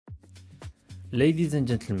Ladies and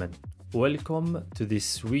gentlemen, welcome to this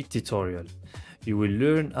sweet tutorial. You will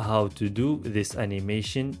learn how to do this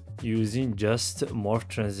animation using just morph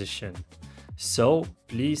transition. So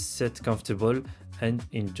please sit comfortable and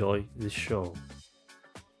enjoy the show.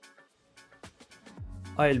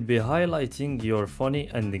 I'll be highlighting your funny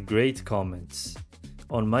and great comments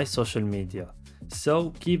on my social media.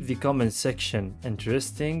 So keep the comment section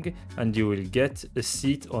interesting and you will get a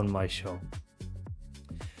seat on my show.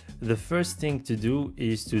 The first thing to do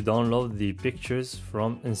is to download the pictures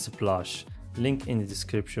from Unsplash, link in the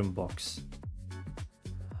description box.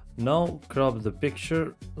 Now crop the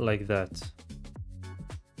picture like that.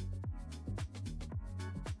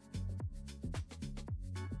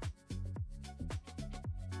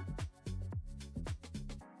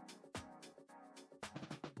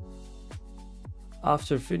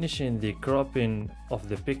 After finishing the cropping of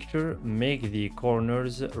the picture, make the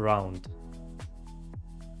corners round.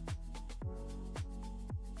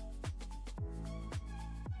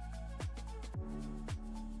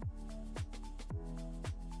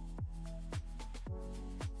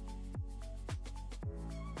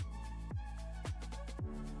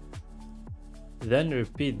 Then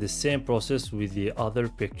repeat the same process with the other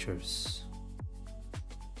pictures.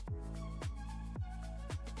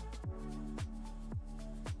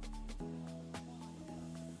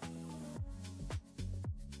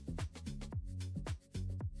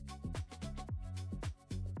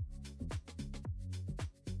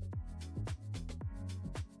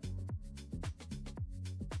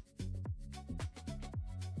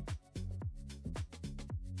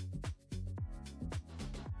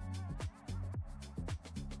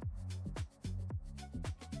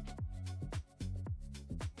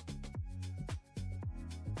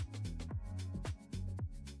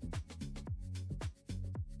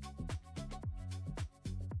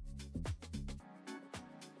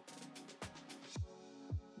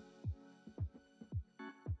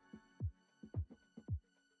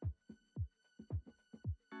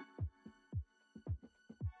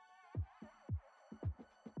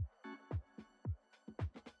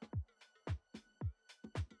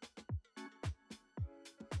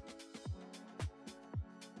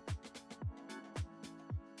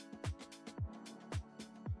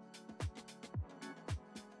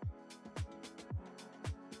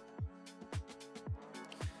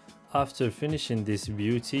 After finishing this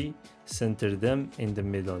beauty, center them in the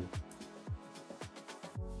middle.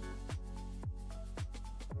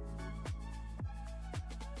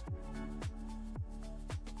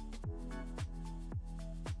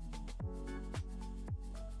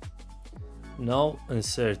 Now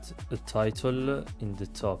insert a title in the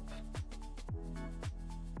top.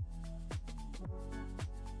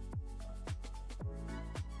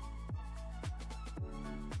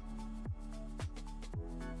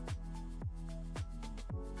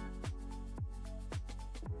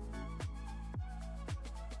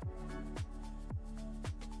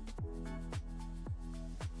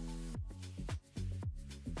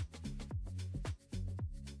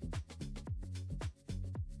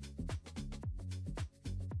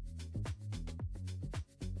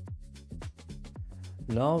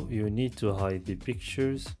 Now you need to hide the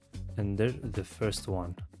pictures under the first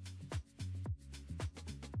one.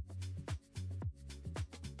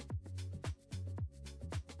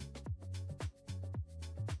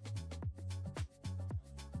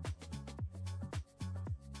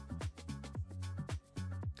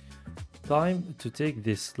 Time to take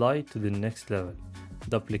this slide to the next level.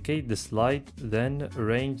 Duplicate the slide, then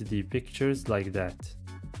arrange the pictures like that.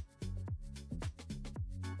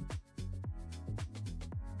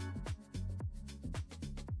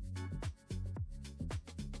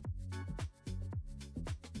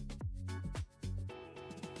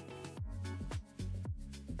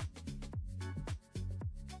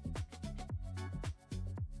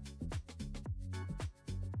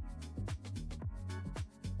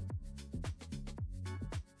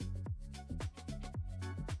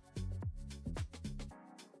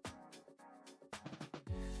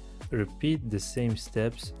 Repeat the same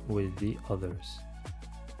steps with the others.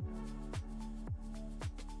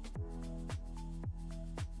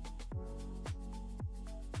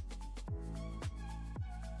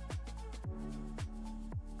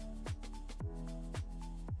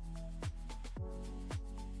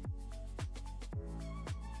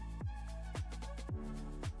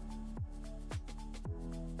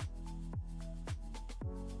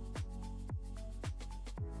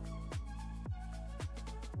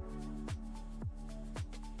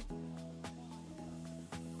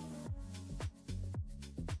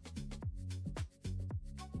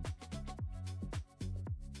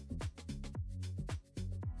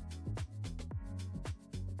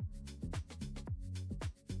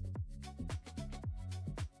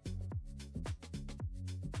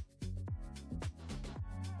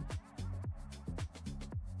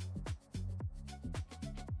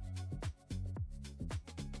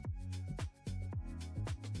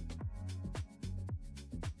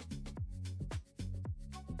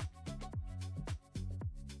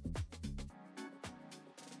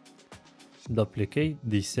 Duplicate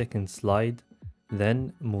the second slide,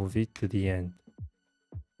 then move it to the end.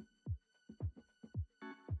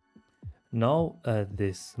 Now add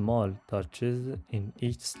the small touches in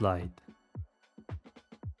each slide.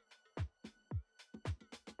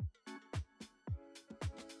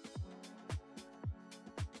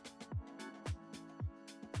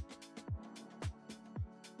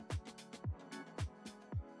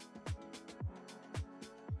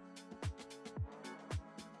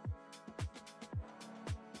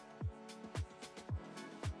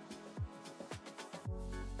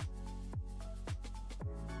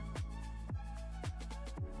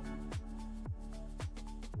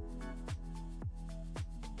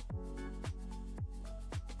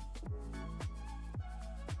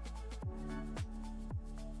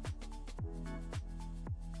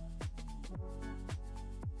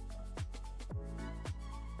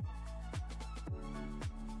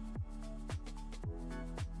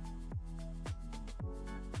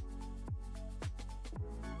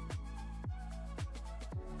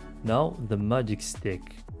 Now the magic stick,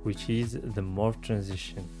 which is the morph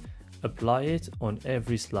transition. Apply it on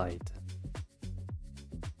every slide.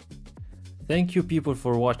 Thank you people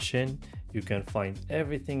for watching. You can find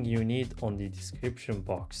everything you need on the description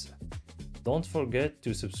box. Don't forget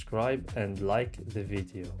to subscribe and like the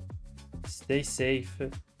video. Stay safe,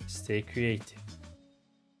 stay creative.